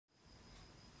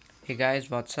Hey guys,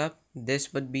 what's up?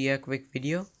 This would be a quick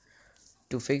video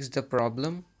to fix the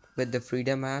problem with the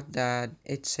Freedom app that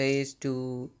it says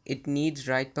it needs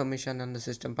write permission on the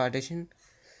system partition.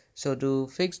 So to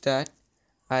fix that,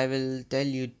 I will tell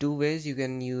you two ways you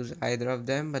can use either of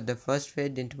them, but the first way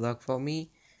didn't work for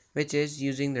me, which is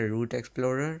using the root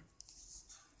explorer.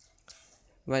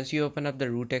 Once you open up the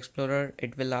root explorer,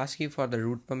 it will ask you for the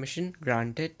root permission,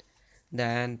 grant it,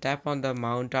 then tap on the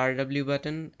mount RW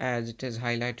button as it is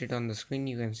highlighted on the screen.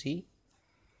 You can see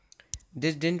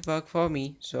this didn't work for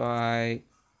me, so I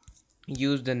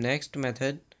used the next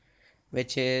method,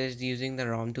 which is using the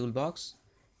ROM toolbox.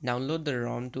 Download the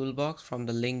ROM toolbox from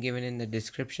the link given in the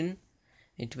description.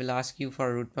 It will ask you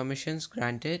for root permissions,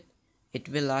 grant it. It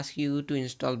will ask you to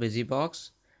install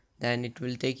BusyBox. Then it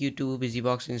will take you to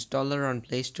BusyBox installer on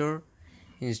Play Store.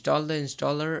 Install the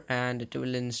installer and it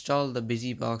will install the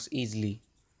BusyBox easily.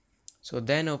 So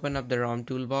then open up the ROM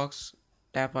toolbox,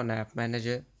 tap on App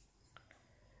Manager,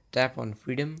 tap on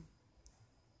Freedom.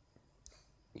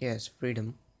 Yes,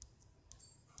 Freedom.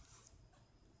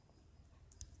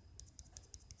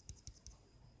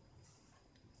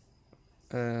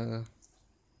 Uh,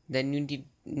 then you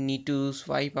need to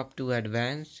swipe up to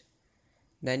advanced.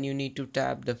 Then you need to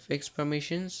tap the fix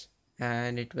permissions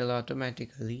and it will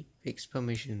automatically fix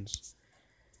permissions.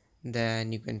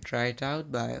 Then you can try it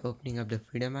out by opening up the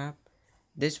Freedom app.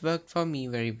 This worked for me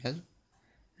very well.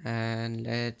 And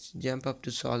let's jump up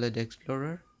to Solid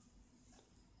Explorer.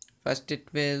 First it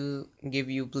will give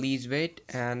you please wait,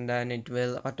 and then it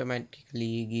will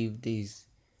automatically give these.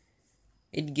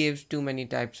 It gives too many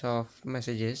types of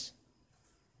messages,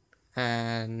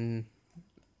 and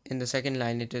in the second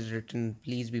line it is written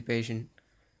please be patient.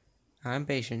 I'm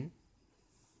patient.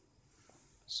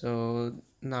 So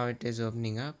now it is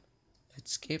opening up.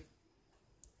 Let's skip.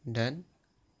 Done.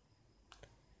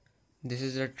 This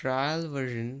is a trial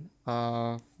version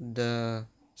of the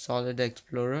Solid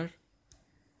Explorer.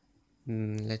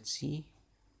 Let's see.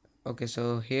 Okay,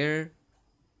 so here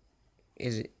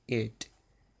is it.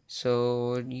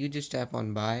 So you just tap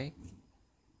on buy.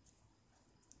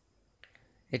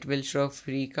 It will show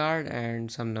free card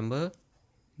and some number.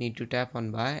 Need to tap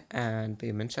on buy and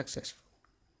payment successful.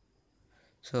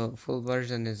 So full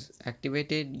version is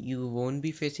activated. You won't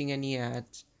be facing any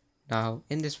ads now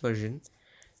in this version.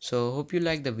 So hope you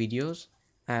like the videos,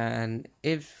 and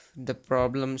if the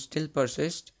problem still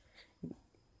persists,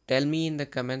 tell me in the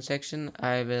comment section.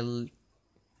 I will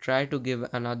try to give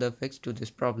another fix to this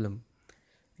problem.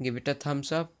 Give it a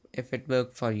thumbs up if it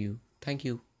worked for you. Thank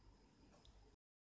you.